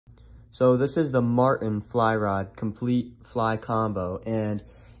So this is the Martin fly rod complete fly combo, and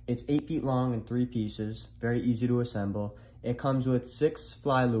it's 8 feet long in 3 pieces, very easy to assemble. It comes with 6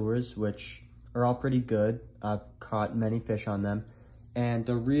 fly lures, which are all pretty good. I've caught many fish on them. And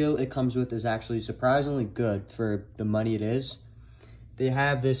the reel it comes with is actually surprisingly good for the money it is. They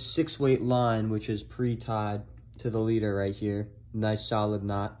have this 6-weight line, which is pre-tied to the leader right here. Nice solid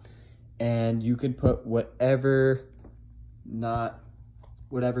knot. And you could put whatever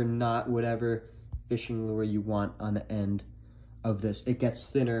fishing lure you want on the end of this. It gets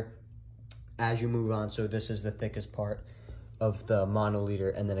thinner as you move on, so this is the thickest part of the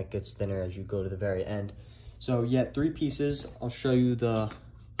monoliter, and then it gets thinner as you go to the very end. So yeah, 3 pieces. I'll show you the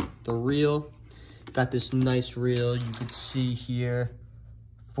reel. Got this nice reel. You can see here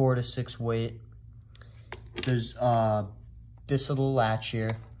 4 to 6 weight. There's this little latch here.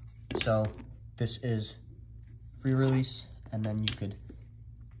 So this is free release, and then you could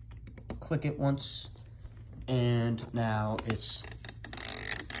click it once, and now it's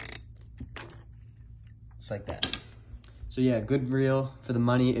like that. So yeah, good reel for the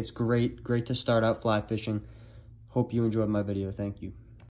money. It's great to start out fly fishing. Hope you enjoyed my video. Thank you.